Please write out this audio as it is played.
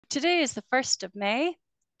today is the 1st of May,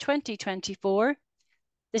 2024.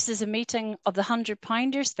 This is a meeting of the 100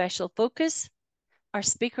 Pounder Special Focus. Our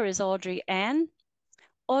speaker is Audrey N.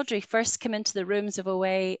 Audrey first came into the rooms of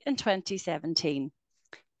OA in 2017.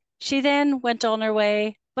 She then went on her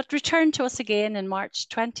way, but returned to us again in March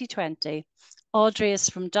 2020. Audrey is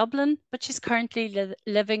from Dublin, but she's currently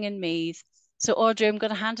living in Meath. So Audrey, I'm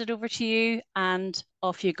going to hand it over to you and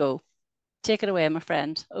off you go. Take it away, my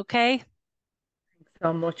friend. Okay?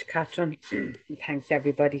 So much, Catherine. Thanks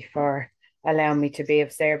everybody for allowing me to be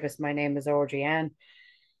of service. My name is Audrey N,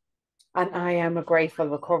 and I am a grateful,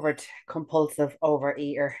 recovered, compulsive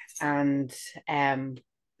overeater. And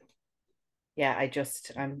yeah,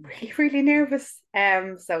 I'm really, really nervous.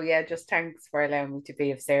 So yeah, just thanks for allowing me to be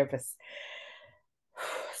of service.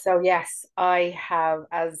 So yes, I have,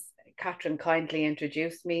 as Catherine kindly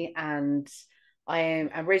introduced me, and I am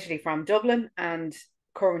originally from Dublin and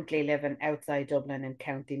currently living outside Dublin in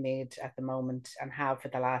County Meath at the moment, and have for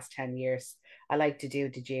the last 10 years. I like to do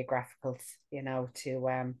the geographicals, to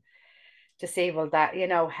see will that,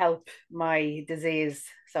 help my disease.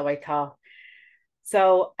 So I thought.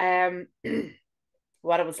 So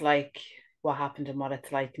what it was like, what happened and what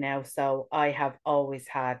it's like now. So I have always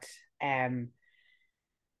had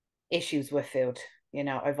issues with food.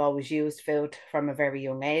 I've always used food from a very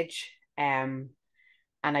young age.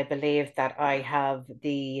 And I believe that I have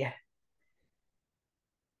the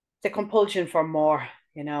compulsion for more,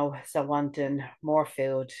 so wanting more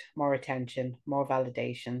food, more attention, more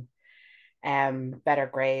validation, better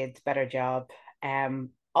grades, better job,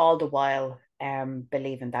 all the while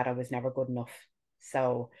believing that I was never good enough.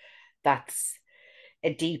 So that's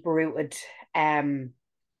a deep rooted thing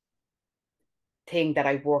that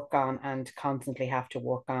I work on and constantly have to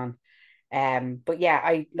work on. But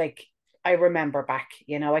yeah, I remember back,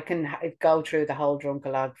 I can go through the whole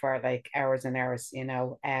drunkalog for like hours and hours,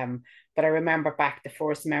 but I remember back the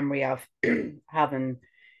first memory of having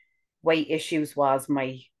weight issues was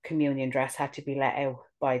my communion dress had to be let out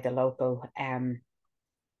by the local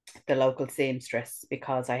seamstress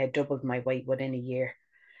because I had doubled my weight within a year.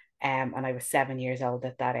 And I was 7 years old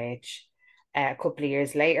at that age. A couple of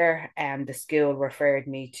years later, the school referred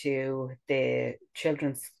me to the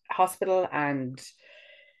children's hospital, and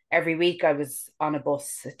every week I was on a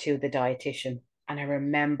bus to the dietitian. And I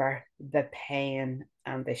remember the pain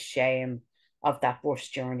and the shame of that bus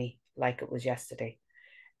journey like it was yesterday.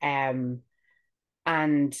 And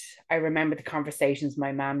I remember the conversations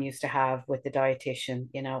my mom used to have with the dietitian.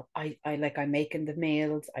 I'm making the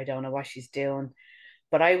meals, I don't know what she's doing.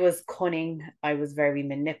 But I was cunning, I was very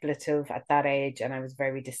manipulative at that age, and I was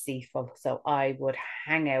very deceitful. So I would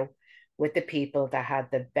hang out with the people that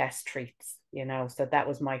had the best treats, So that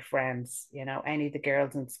was my friends, any of the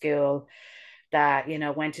girls in school that,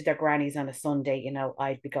 went to their grannies on a Sunday,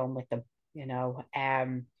 I'd be going with them,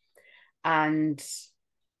 And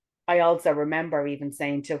I also remember even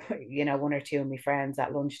saying to, one or two of my friends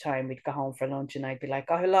at lunchtime, we'd go home for lunch and I'd be like,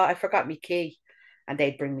 oh, hello, I forgot my key. And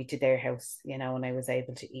they'd bring me to their house, and I was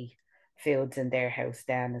able to eat foods in their house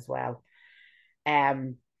then as well.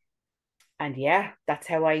 And yeah, that's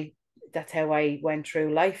how I went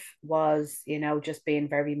through life was, just being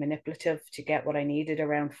very manipulative to get what I needed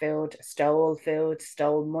around food, stole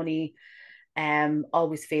money,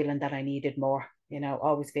 always feeling that I needed more,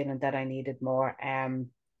 always feeling that I needed more.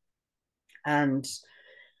 And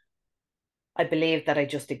I believe that I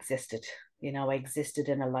just existed. I existed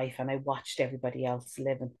in a life and I watched everybody else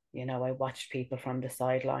living. I watched people from the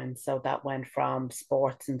sidelines. So that went from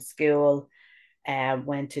sports in school,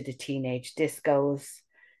 went to the teenage discos,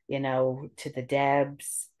 to the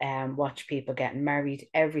Debs, watched people getting married,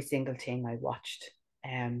 every single thing I watched.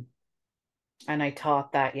 And I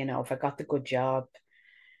thought that, if I got the good job,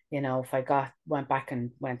 if went back and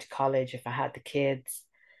went to college, if I had the kids,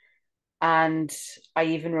 and I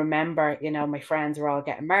even remember, my friends were all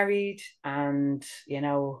getting married and,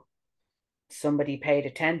 somebody paid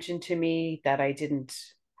attention to me that I didn't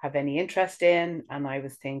have any interest in. And I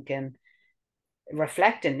was thinking,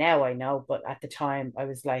 reflecting now, I know, but at the time I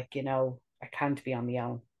was like, I can't be on my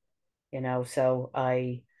own, so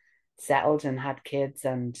I settled and had kids,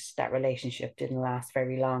 and that relationship didn't last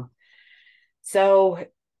very long. So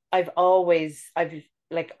I've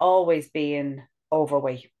like always been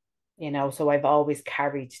overweight, so I've always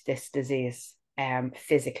carried this disease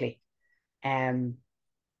physically. Um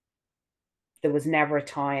there was never a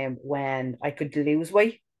time when I could lose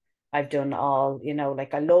weight. I've done all,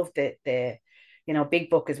 like I love the big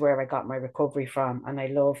book is where I got my recovery from, and I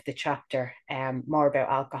love the chapter more about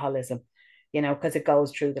alcoholism, because it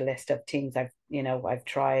goes through the list of things I've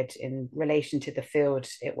tried in relation to the food.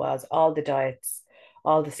 It was all the diets,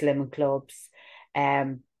 all the slimming clubs.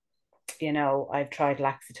 You know, I've tried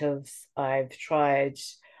laxatives. I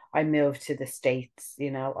moved to the States,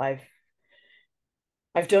 you know,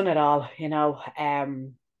 I've done it all, you know.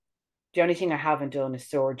 The only thing I haven't done is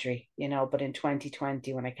surgery, you know, but in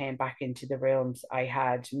 2020, when I came back into the rooms, I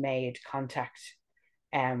had made contact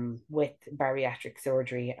with bariatric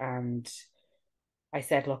surgery, and I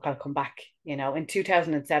said, look, I'll come back, you know, in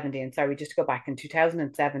 2017. Sorry, just to go back in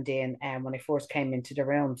 2017, when I first came into the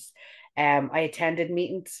rooms, I attended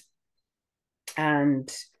meetings,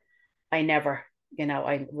 and I never, you know,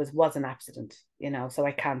 I was an accident, you know, so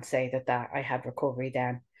I can't say that I had recovery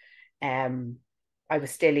then. Um, I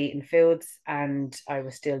was still eating foods, and I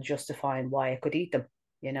was still justifying why I could eat them,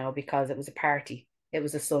 you know, because it was a party, it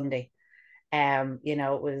was a Sunday. You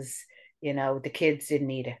know, it was, you know, the kids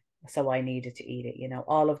didn't eat it, so I needed to eat it, you know,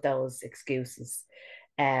 all of those excuses.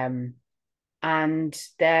 Um, and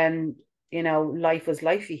then, you know, life was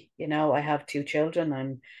lifey, you know, I have two children,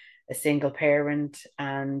 I'm a single parent,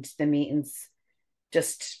 and the meetings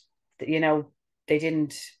just, you know, they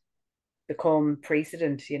didn't become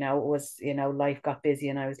precedent, you know, it was, you know, life got busy,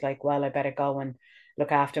 and I was like, well, I better go and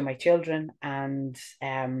look after my children. And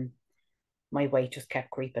my weight just kept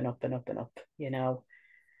creeping up and up and up, you know.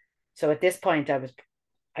 So at this point,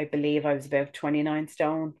 I believe I was about 29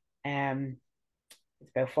 stone.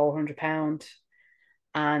 It's about 400 pounds.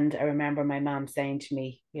 And I remember my mom saying to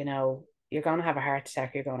me, you know, you're going to have a heart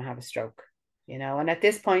attack, you're going to have a stroke, you know. And at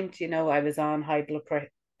this point, you know, I was on high blood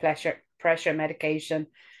pressure medication.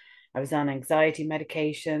 I was on anxiety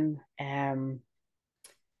medication. I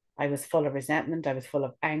was full of resentment. I was full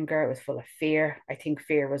of anger. I was full of fear. I think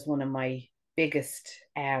fear was one of my biggest,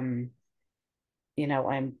 you know,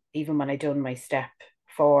 I'm even when I done my step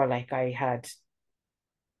 4, like I had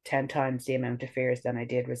 10 times the amount of fears than I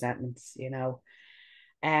did resentments, you know.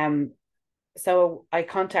 Um, so I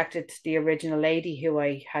contacted the original lady who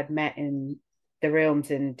I had met in the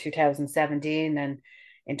rooms in 2017, and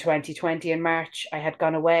in 2020 in March, I had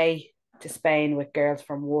gone away to Spain with girls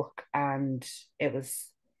from work, and it was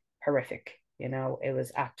horrific. You know, it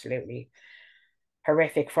was absolutely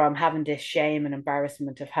horrific, from having this shame and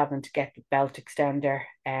embarrassment of having to get the belt extender.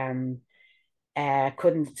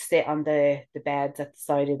 Couldn't sit on the beds at the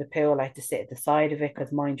side of the pool. I had to sit at the side of it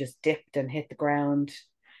because mine just dipped and hit the ground.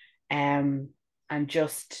 Um, and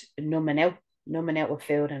just numbing out with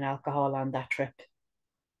food and alcohol on that trip.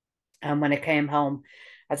 And when I came home,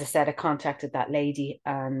 as I said, I contacted that lady,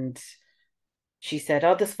 and she said,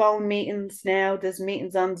 oh, there's phone meetings now, there's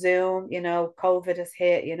meetings on Zoom, you know, COVID has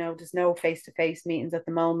hit, you know, there's no face-to-face meetings at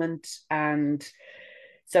the moment. And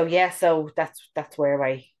so yeah, so that's where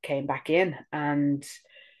I came back in. And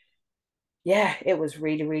yeah, it was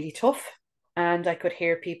really, really tough. And I could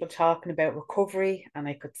hear people talking about recovery, and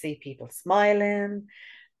I could see people smiling,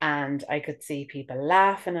 and I could see people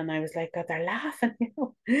laughing, and I was like, God, they're laughing, you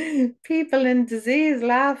know, people in disease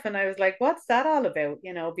laughing. I was like, what's that all about?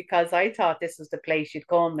 You know, because I thought this was the place you'd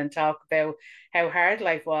come and talk about how hard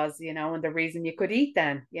life was, you know, and the reason you could eat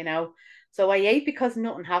then, you know. So I ate because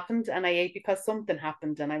nothing happened, and I ate because something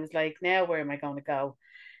happened, and I was like, now where am I going to go?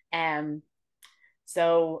 Um,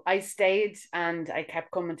 so I stayed, and I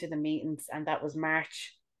kept coming to the meetings, and that was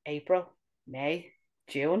March, April, May,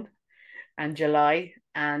 June, and July.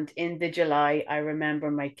 And in the July, I remember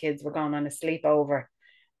my kids were going on a sleepover,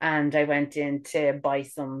 and I went in to buy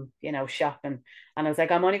some, you know, shopping. And I was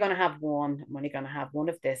like, I'm only going to have one. I'm only going to have one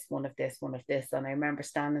of this, one of this, one of this. And I remember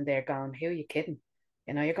standing there going, who are you kidding?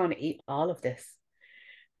 You know, you're going to eat all of this.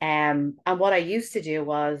 And what I used to do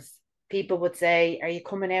was people would say, are you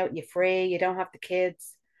coming out? You free? You don't have the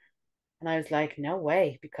kids? And I was like, no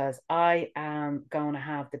way, because I am going to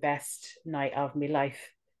have the best night of my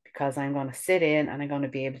life, because I'm going to sit in and I'm going to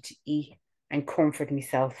be able to eat and comfort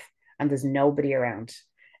myself, and there's nobody around.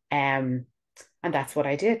 Um, and that's what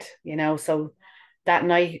I did, you know. So that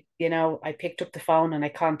night, you know, I picked up the phone and I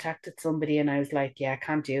contacted somebody, and I was like, yeah, I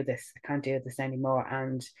can't do this. I can't do this anymore.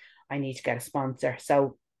 And I need to get a sponsor.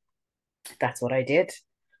 So that's what I did.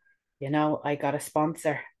 You know, I got a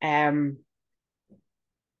sponsor. But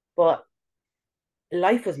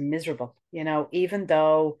life was miserable, you know, even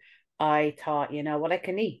though I thought, you know, what I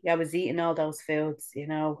can eat. I was eating all those foods, you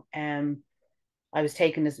know, I was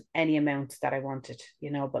taking as any amounts that I wanted,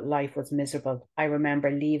 you know, but life was miserable. I remember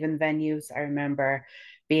leaving venues. I remember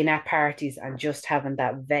being at parties and just having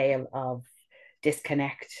that veil of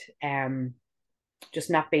disconnect, just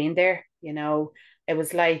not being there, you know. It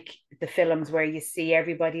was like the films where you see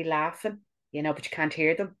everybody laughing, you know, but you can't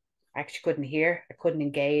hear them. I actually couldn't hear, I couldn't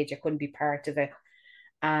engage, I couldn't be part of it.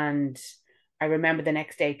 And I remember the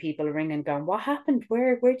next day people ringing going, what happened?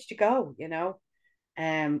 Where did you go? You know?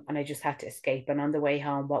 And I just had to escape. And on the way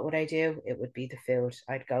home, what would I do? It would be the food.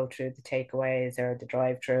 I'd go through the takeaways or the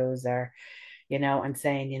drive-throughs, or, and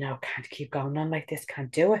saying, can't keep going on like this,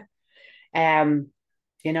 can't do it. Um,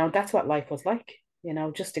 that's what life was like,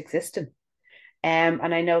 just existing. And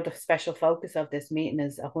I know the special focus of this meeting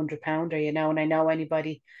is £100, and I know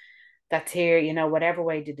anybody that's here, whatever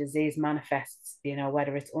way the disease manifests,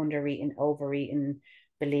 whether it's undereating, overeating,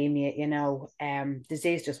 bulimia,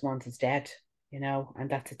 disease just wants us dead, and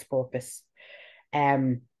that's its purpose.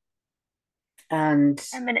 Um, and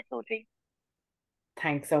 10 minutes, Audrey.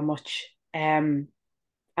 Thanks so much. And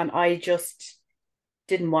I just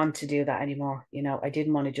didn't want to do that anymore. I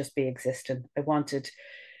didn't want to just be existing. I wanted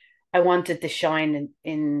the shine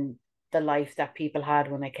in the life that people had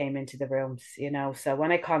when I came into the rooms, So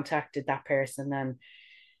when I contacted that person, and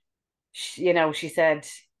she said,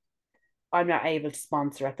 I'm not able to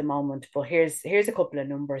sponsor at the moment, but here's a couple of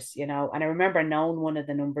numbers, And I remember knowing one of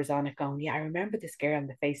the numbers on it, going, yeah, I remember this girl in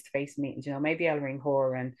the face-to-face meetings, maybe I'll ring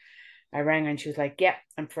her. And I rang and she was like, yeah,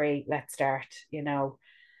 I'm free, let's start,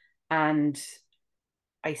 And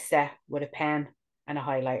I sat with a pen and a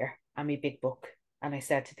highlighter and my big book, and I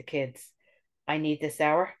said to the kids, I need this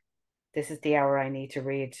hour. This is the hour I need to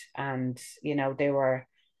read. And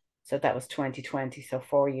so that was 2020, so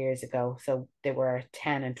 4 years ago. So they were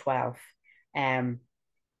 10 and 12. And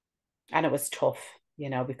it was tough,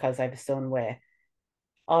 because I have a son with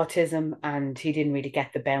autism, and he didn't really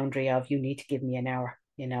get the boundary of, you need to give me an hour,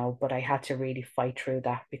 but I had to really fight through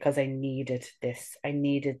that because I needed this.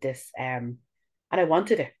 And I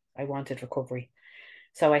wanted it. I wanted recovery.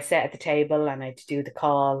 So I sat at the table and I had to do the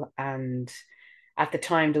call. And at the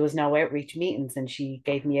time, there was no outreach meetings, and she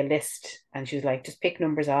gave me a list and she was like, just pick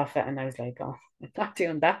numbers off it. And I was like, oh, I'm not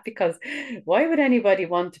doing that, because why would anybody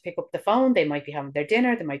want to pick up the phone? They might be having their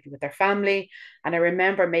dinner, they might be with their family. And I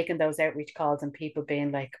remember making those outreach calls and people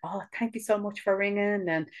being like, oh, thank you so much for ringing.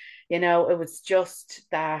 And, it was just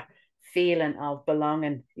that feeling of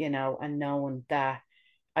belonging, and knowing that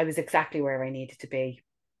I was exactly where I needed to be.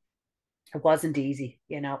 It wasn't easy,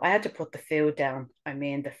 I had to put the food down. I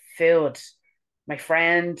mean, the food, my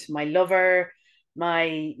friend, my lover,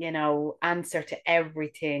 my, answer to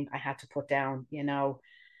everything I had to put down,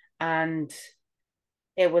 And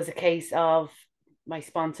it was a case of my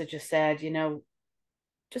sponsor just said,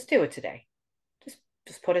 just do it today.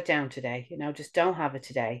 Just put it down today, just don't have it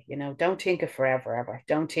today, don't think of forever, ever.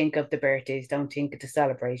 Don't think of the birthdays, don't think of the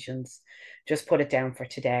celebrations. Just put it down for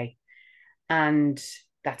today. And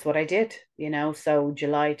that's what I did, So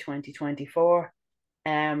July 2024,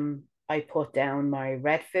 I put down my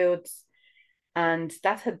red foods, and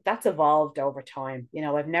that's evolved over time.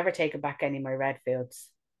 I've never taken back any of my red foods.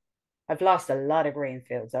 I've lost a lot of green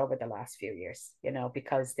foods over the last few years,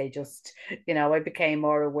 because they just, I became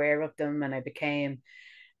more aware of them, and I became,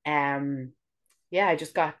 I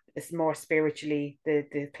just got it's more spiritually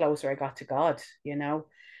the closer I got to God.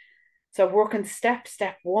 So working step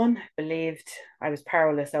one, believed I was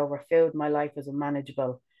powerless over food. My life was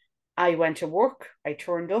unmanageable. I went to work, I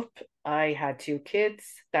turned up, I had 2 kids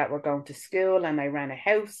that were going to school, and I ran a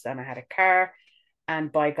house and I had a car.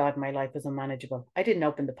 And by God, my life was unmanageable. I didn't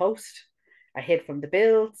open the post. I hid from the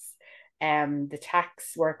bills. The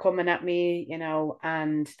tax were coming at me,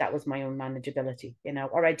 and that was my unmanageability,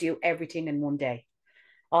 or I do everything in one day.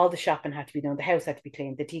 All the shopping had to be done, the house had to be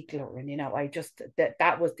cleaned, the decluttering, I just,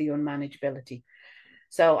 that was the unmanageability.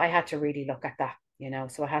 So I had to really look at that,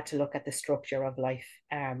 so I had to look at the structure of life,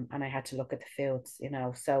 and I had to look at the fields,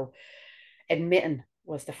 So admitting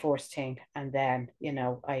was the first thing. And then,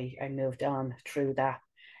 I moved on through that.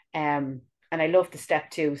 And I love the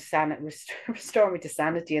step 2, restore me to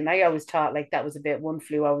sanity. And I always thought like that was a bit one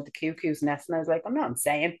flew over the cuckoo's nest. And I was like, I'm not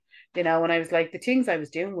insane, and I was like, the things I was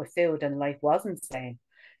doing with food and life wasn't insane,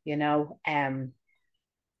 and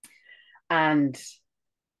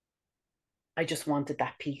I just wanted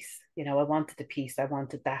that peace. I wanted the peace. I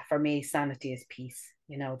wanted that. For me, sanity is peace,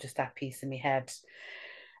 just that peace in my head.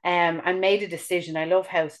 And made a decision. I love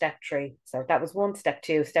how step 3. So that was 1, step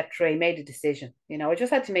 2, step 3, made a decision. I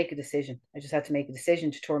just had to make a decision. I just had to make a decision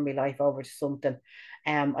to turn my life over to something.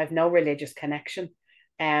 I've no religious connection.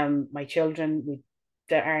 My children,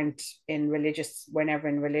 they aren't we're never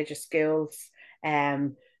in religious schools.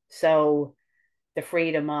 So the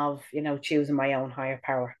freedom of, choosing my own higher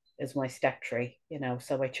power is my step 3,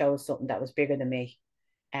 so I chose something that was bigger than me.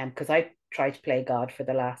 Because I tried to play God for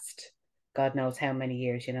the last God knows how many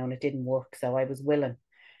years, and it didn't work. So I was willing.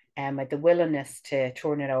 I had the willingness to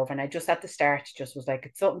turn it over. And I just at the start just was like,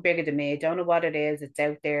 it's something bigger than me. I don't know what it is. It's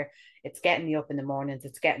out there. It's getting me up in the mornings.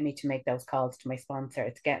 It's getting me to make those calls to my sponsor.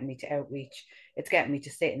 It's getting me to outreach. It's getting me to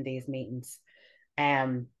sit in these meetings.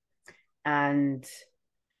 And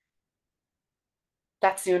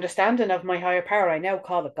that's the understanding of my higher power. I now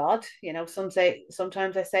call it God. Sometimes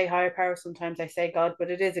I say higher power, sometimes I say God, but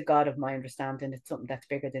it is a God of my understanding. It's something that's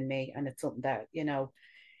bigger than me, and it's something that,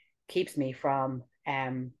 keeps me from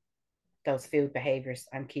those food behaviors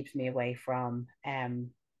and keeps me away from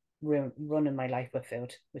running my life with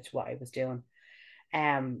food, which is what I was doing.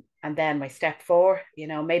 And then my step 4,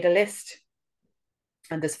 made a list,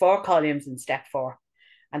 and there's 4 columns in step 4,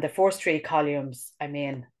 and the first 3 columns, I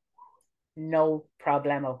mean, no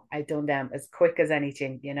problemo. I done them as quick as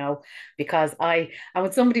anything, because and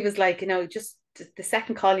when somebody was like, just the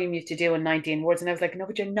second column you have to do in 19 words, and I was like, no,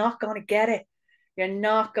 but you're not going to get it. You're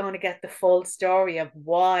not going to get the full story of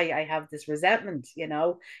why I have this resentment.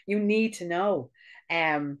 You need to know.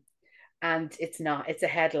 And it's a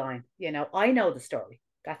headline. I know the story.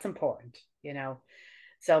 That's important.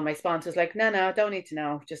 So my sponsor was like, no, I don't need to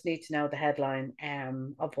know. Just need to know the headline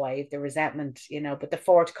of why the resentment, But the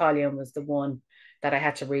 4th column was the one that I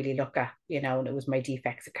had to really look at, and it was my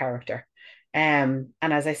defects of character. And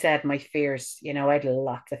as I said, my fears, I had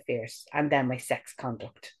lots of fears. And then my sex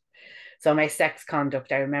conduct. So my sex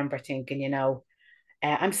conduct, I remember thinking,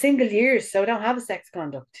 I'm single years, so I don't have a sex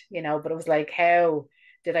conduct, but it was like, how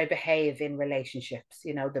did I behave in relationships?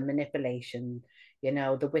 The manipulation,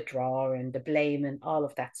 the withdrawal and the blame and all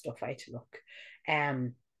of that stuff I had to look.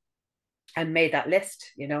 And made that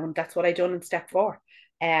list, and that's what I done in step 4.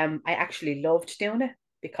 I actually loved doing it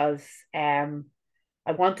because I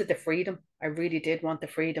wanted the freedom. I really did want the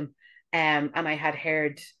freedom. And I had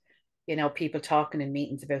heard, people talking in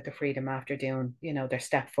meetings about the freedom after doing, their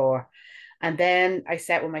step 4. And then I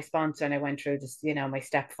sat with my sponsor and I went through this, my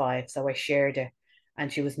step 5. So I shared it,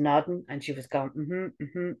 and she was nodding and she was going,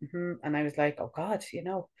 And I was like, oh God,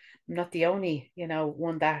 I'm not the only,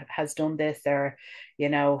 one that has done this or,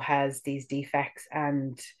 has these defects.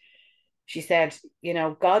 And she said,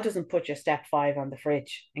 God doesn't put your step 5 on the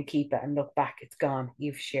fridge and keep it and look back. It's gone.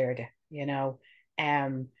 You've shared it.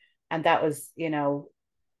 And that was,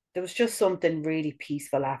 there was just something really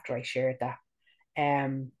peaceful after I shared that.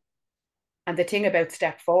 And the thing about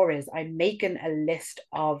step 4 is I'm making a list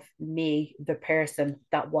of me, the person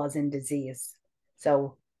that was in disease.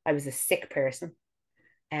 So I was a sick person.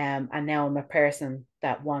 And now I'm a person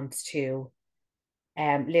that wants to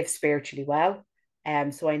live spiritually well.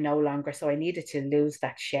 So I needed to lose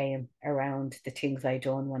that shame around the things I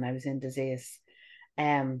done when I was in disease.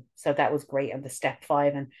 So that was great on the step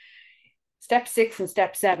 5. And step 6 and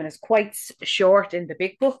step 7 is quite short in the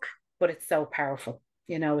big book, but it's so powerful.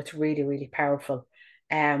 It's really, really powerful.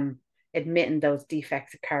 Admitting those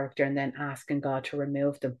defects of character and then asking God to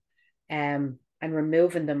remove them. And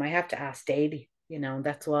removing them, I have to ask daily, and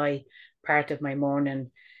that's why part of my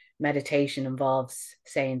morning meditation involves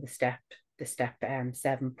saying the step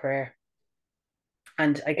 7 prayer.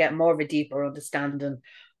 And I get more of a deeper understanding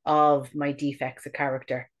of my defects of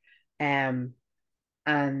character. And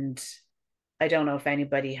I don't know if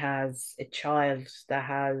anybody has a child that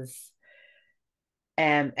has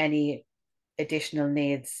any additional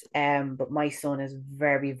needs, but my son is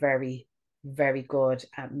very, very, very good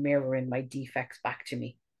at mirroring my defects back to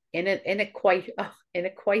me in a quite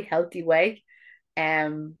healthy way,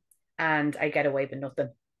 and I get away with nothing,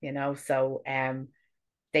 so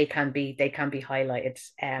they can be highlighted,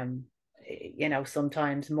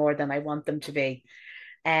 sometimes more than I want them to be.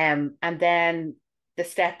 And then the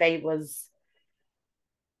step 8 was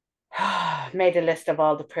made a list of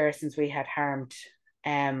all the persons we had harmed.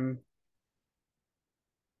 And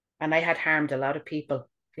I had harmed a lot of people,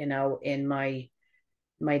 in my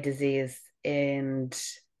disease. And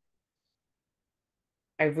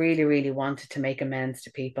I really, really wanted to make amends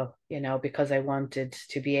to people, because I wanted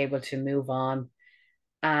to be able to move on.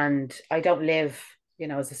 And I don't live,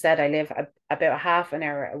 as I said, I live about half an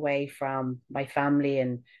hour away from my family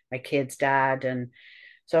and my kid's dad. And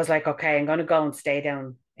so I was like, okay, I'm going to go and stay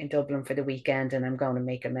down in Dublin for the weekend and I'm going to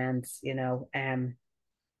make amends,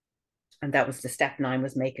 and that was the step 9,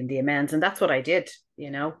 was making the amends. And that's what I did,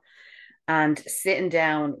 and sitting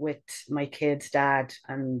down with my kid's dad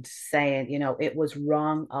and saying, it was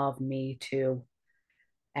wrong of me to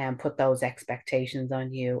put those expectations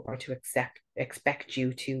on you or to expect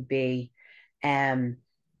you to be. And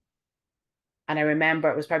I remember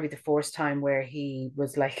it was probably the first time where he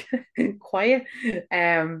was like quiet.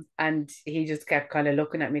 And he just kept kind of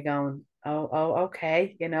looking at me going, oh,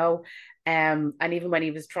 okay, and even when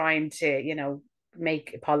he was trying to,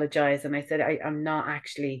 apologize, and I said, I'm not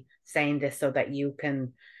actually saying this so that you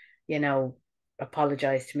can,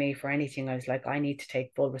 apologize to me for anything. I was like, I need to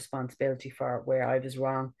take full responsibility for where I was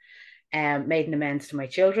wrong. made an amends to my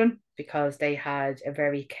children because they had a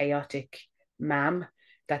very chaotic mum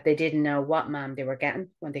that they didn't know what mum they were getting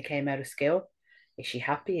when they came out of school. Is she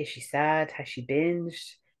happy? Is she sad? Has she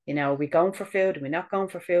binged? Are we going for food? Are we not going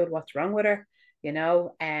for food? What's wrong with her? Is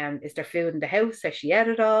there food in the house? Has she ate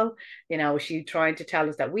it all? Is she trying to tell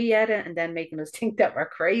us that we ate it and then making us think that we're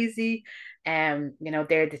crazy? They're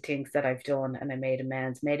the things that I've done, and I made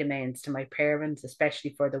amends to my parents,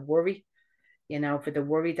 especially for the worry,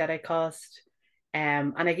 that I caused.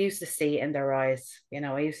 And I used to see it in their eyes,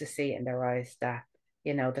 that,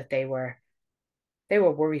 that they were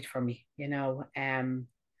worried for me,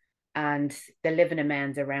 and the living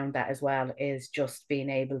amends around that as well is just being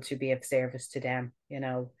able to be of service to them,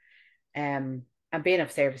 and being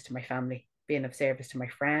of service to my family, being of service to my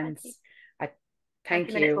friends. I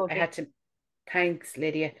thank you. I had to, thanks,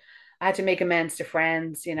 Lydia. I had to make amends to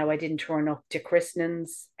friends. I didn't turn up to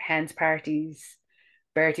christenings, hens parties,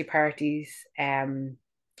 birthday parties, and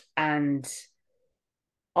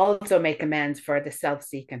also make amends for the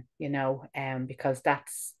self-seeking, because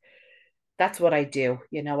that's what I do.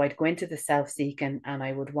 I'd go into the self-seeking and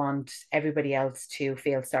I would want everybody else to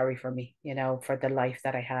feel sorry for me, for the life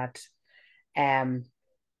that I had.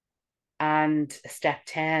 And step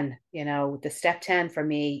 10, the step 10 for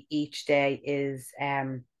me each day is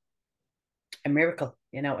a miracle,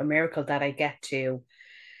 a miracle that I get to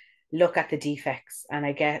look at the defects, and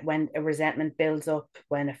I get, when a resentment builds up,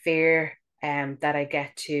 when a fear, that I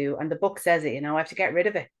get to, and the book says it, I have to get rid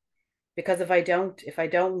of it, because if I don't, if I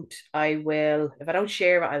don't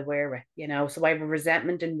share it, I'll wear it, so I have a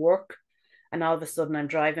resentment in work, and all of a sudden I'm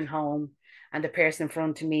driving home and the person in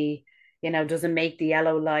front of me, doesn't make the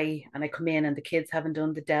yellow light, and I come in and the kids haven't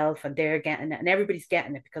done the delf and they're getting it, and everybody's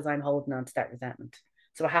getting it because I'm holding on to that resentment.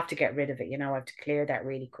 So I have to get rid of it, I have to clear that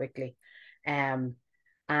really quickly. And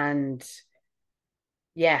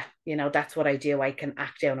yeah, that's what I do. I can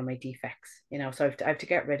act down on my defects, so I have to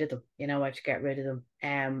get rid of them, I have to get rid of them.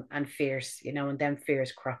 And fears, and then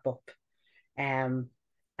fears crop up. And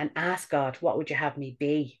ask God, what would you have me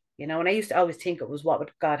be? And I used to always think it was, what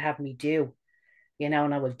would God have me do? And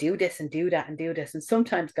I will do this and do that and do this. And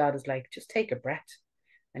sometimes God is like, just take a breath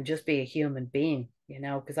and just be a human being,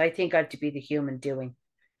 because I think I have to be the human doing,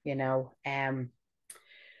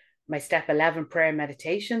 my step 11 prayer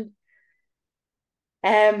meditation.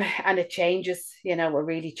 And it changes, it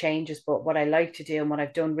really changes. But what I like to do and what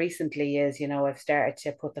I've done recently is, I've started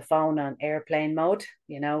to put the phone on airplane mode,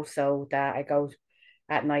 so that I go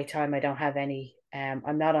at night time. I don't have any,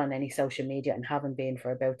 I'm not on any social media and haven't been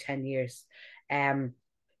for about 10 years.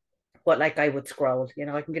 But like I would scroll,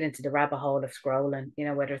 I can get into the rabbit hole of scrolling,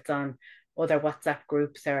 whether it's on other WhatsApp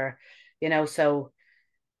groups or, so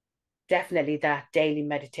definitely that daily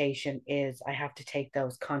meditation is, I have to take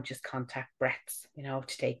those conscious contact breaths, to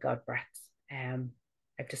take God breaths. I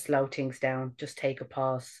have to slow things down, just take a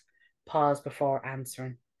pause before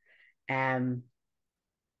answering. And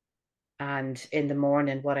in the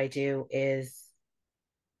morning, what I do is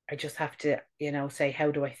I just have to, say,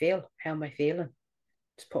 how do I feel? How am I feeling?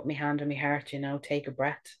 Just put my hand on my heart, take a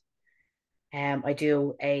breath. I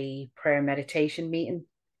do a prayer meditation meeting.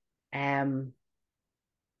 And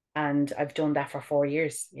I've done that for 4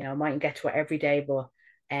 years. I mightn't get to it every day, but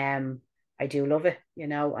I do love it,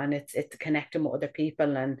 and it's connecting with other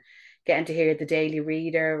people and getting to hear the daily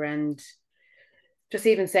reader, and just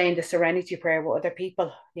even saying the serenity prayer with other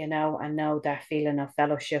people, and know that feeling of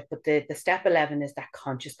fellowship. But the step 11 is that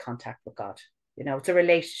conscious contact with God. It's a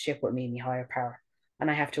relationship with me and my higher power,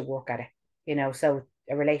 and I have to work at it. So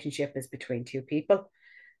a relationship is between two people.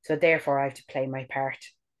 So therefore I have to play my part.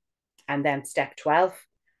 And then step 12,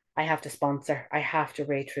 I have to sponsor. I have to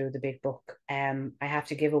read through the big book. I have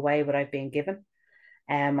to give away what I've been given.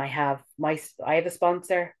 I have a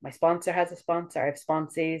sponsor. My sponsor has a sponsor. I have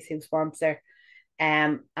sponsees who sponsor.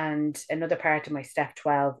 And another part of my step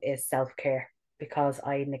 12 is self-care, because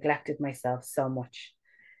I neglected myself so much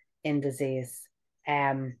in disease.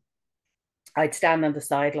 I'd stand on the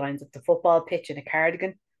sidelines of the football pitch in a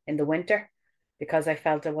cardigan in the winter because I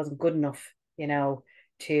felt I wasn't good enough,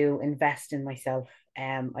 to invest in myself.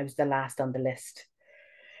 I was the last on the list.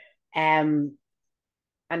 And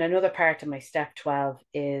another part of my step 12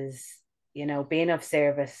 is, being of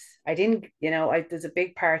service. I didn't, there's a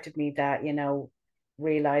big part of me that,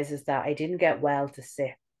 realizes that I didn't get well to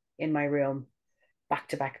sit in my room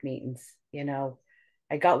back-to-back meetings.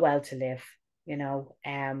 I got well to live,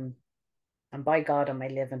 and by God, I'm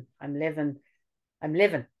living, I'm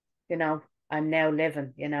now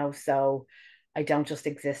living, so I don't just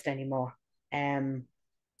exist anymore.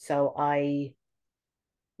 So I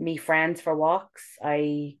meet friends for walks.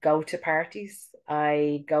 I go to parties.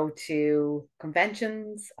 I go to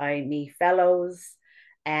conventions, I meet fellows.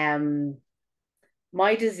 Um,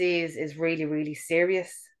 my disease is really, really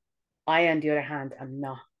serious. I, on the other hand, am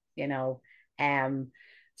not, you know. Um,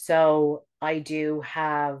 so I do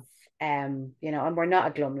have, and we're not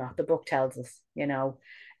a glum lot. The book tells us, you know.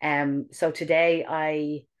 So today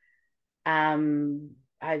I've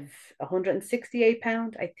 168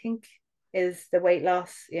 pound, I think, is the weight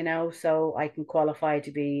loss, you know, so I can qualify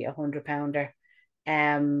to be 100 pounder.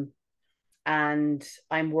 Um, and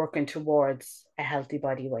I'm working towards a healthy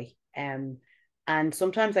body weight. And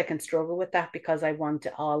sometimes I can struggle with that because I want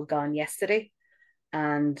it all gone yesterday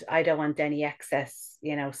and I don't want any excess,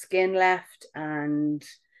 you know, skin left. And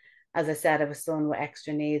as I said, I have a son with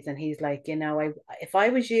extra needs, and he's like, you know, if I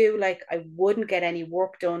was you, like, I wouldn't get any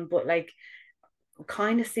work done, but like, I'm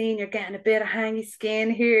kind of seeing you're getting a bit of hangy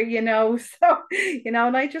skin here, you know. So, you know,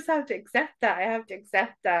 and I just have to accept that. I have to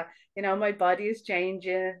accept that, you know, my body is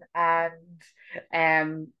changing, and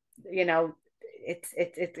um, you know,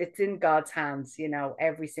 it's in God's hands, you know,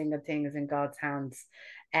 every single thing is in God's hands.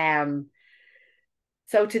 Um,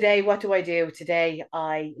 so today, what do I do? Today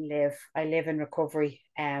I live in recovery.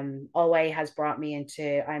 OA has brought me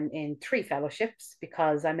into, I'm in 3 fellowships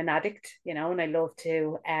because I'm an addict, you know, and I love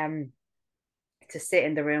to sit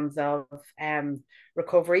in the rooms of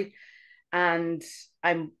recovery. And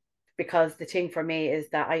I'm, because the thing for me is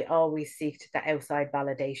that I always seek the outside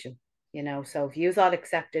validation, you know. So if you all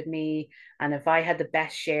accepted me, and if I had the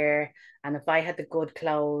best share, and if I had the good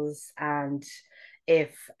clothes, and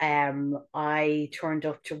if I turned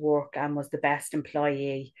up to work and was the best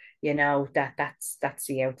employee, you know, that's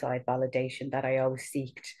the outside validation that I always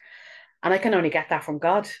seeked. And I can only get that from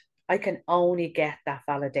God. I can only get that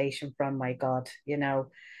validation from my God, you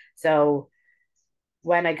know. So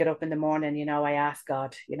when I get up in the morning, you know, I ask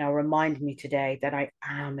God, you know, remind me today that I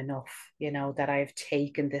am enough, you know, that I've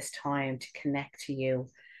taken this time to connect to you,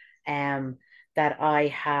 um, that I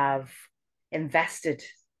have invested,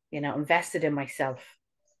 you know, invested in myself,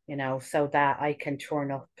 you know, so that I can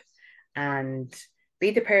turn up and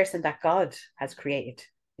be the person that God has created.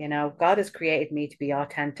 You know, God has created me to be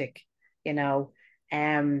authentic, you know,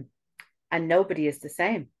 and nobody is the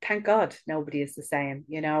same. Thank God nobody is the same,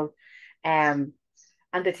 you know. Um,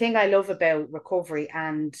 and the thing I love about recovery,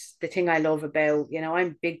 and the thing I love about, you know,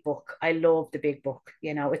 I'm big book. I love the big book.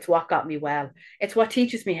 You know, it's what got me well. It's what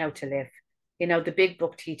teaches me how to live. You know, the big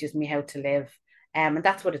book teaches me how to live. And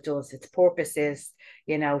that's what it does. Its purpose is,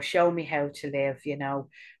 you know, show me how to live, you know,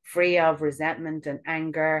 free of resentment and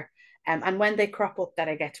anger. And when they crop up, that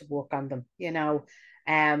I get to work on them, you know.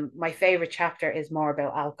 My favorite chapter is more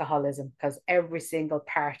about alcoholism, because every single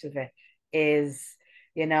part of it is,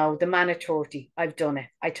 you know, the man at 30, I've done it.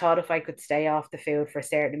 I thought if I could stay off the food for a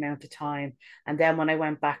certain amount of time. And then when I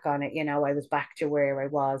went back on it, you know, I was back to where I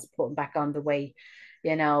was, putting back on the weight.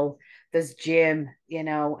 You know, there's Jim, you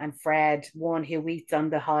know, and Fred, one who eats on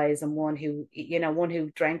the highs and one who, you know, one who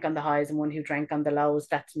drank on the highs and one who drank on the lows.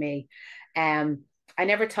 That's me. I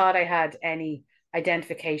never thought I had any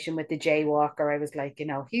identification with the jaywalker. I was like, you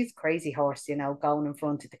know, he's crazy horse, you know, going in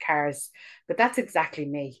front of the cars. But that's exactly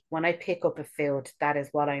me. When I pick up a field, that is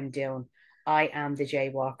what I'm doing. I am the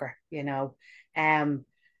jaywalker, you know. Um,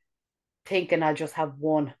 Thinking I'll just have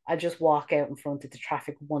one. I'll just walk out in front of the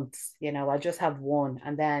traffic once, you know, I'll just have one.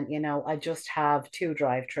 And then, you know, I just have 2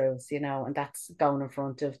 drive-throughs, you know, and that's going in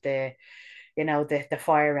front of the, you know, the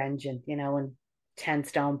fire engine, you know, and 10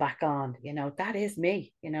 stone back on, you know, that is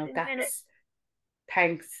me, you know, that's,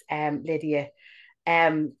 thanks, Lydia.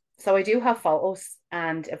 So I do have photos,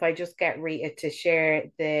 and if I just get Rita to share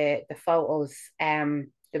the photos, the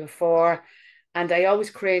before, and I always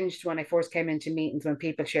cringed when I first came into meetings when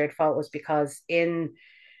people shared photos, because in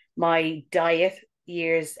my diet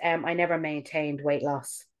years, I never maintained weight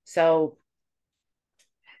loss. So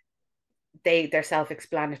they're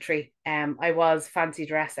self-explanatory. I was fancy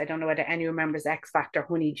dressed. I don't know whether anyone remembers X Factor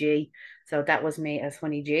Honey G. So that was me as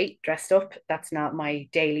Honey G, dressed up. That's not my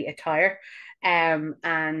daily attire.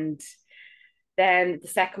 And then the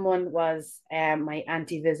second one was my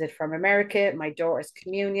auntie visit from America, my daughter's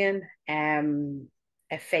communion,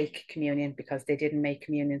 a fake communion because they didn't make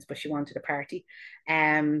communions, but she wanted a party.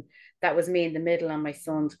 Um, that was me in the middle on my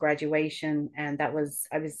son's graduation, and that was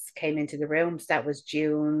I was came into the rooms. That was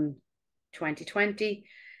June 2020.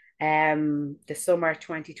 The summer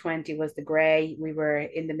 2020 was the grey. We were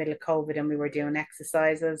in the middle of COVID and we were doing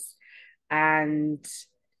exercises. And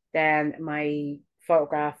then my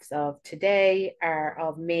photographs of today are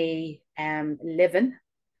of me living.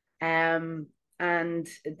 Um, and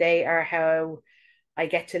they are how I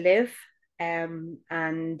get to live.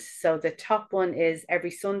 And so the top one is every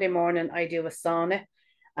Sunday morning I do a sauna,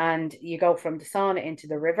 and you go from the sauna into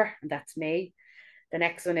the river, and that's me. The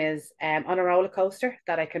next one is on a roller coaster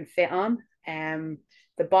that I can fit on.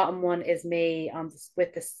 The bottom one is me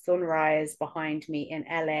with the sunrise behind me in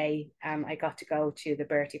LA. I got to go to the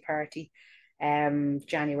birthday party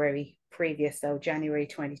January previous, so January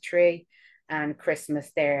 23, and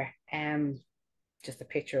Christmas there. Just a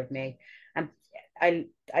picture of me. And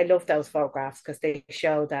I love those photographs because they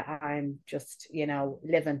show that I'm just,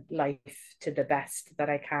 living life to the best that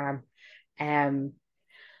I can. And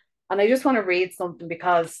I just want to read something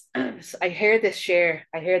because I heard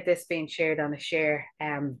this being shared on a share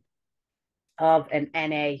of an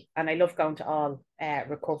NA, and I love going to all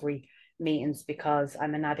recovery meetings because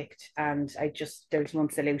I'm an addict, and there's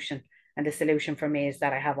one solution, and the solution for me is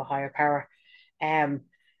that I have a higher power. And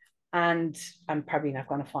I'm probably not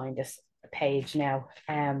going to find this page now.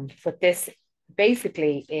 But this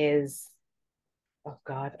basically is, oh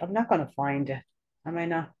God, I'm not going to find it. Am I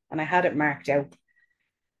not? And I had it marked out.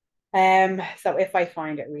 So if I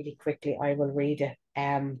find it really quickly, I will read it.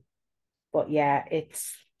 But yeah,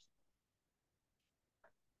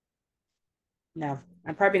 no,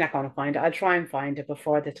 I'm probably not going to find it. I'll try and find it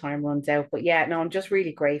before the time runs out. But yeah, no, I'm just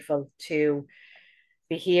really grateful to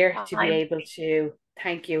be here, to be able to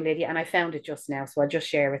thank you, Lydia. And I found it just now, so I'll just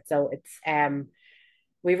share it. So it's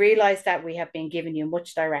we realize that we have been giving you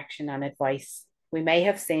much direction and advice. We may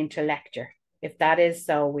have seemed to lecture. If that is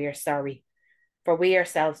so, we are sorry. For we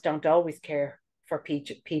ourselves don't always care for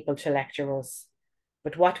people to lecture us.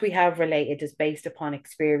 But what we have related is based upon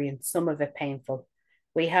experience, some of it painful.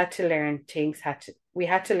 We had to learn things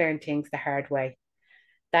the hard way.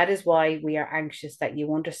 That is why we are anxious that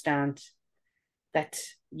you understand, that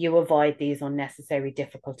you avoid these unnecessary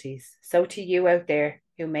difficulties. So to you out there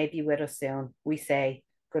who may be with us soon, we say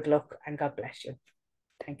good luck and God bless you.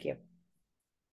 Thank you.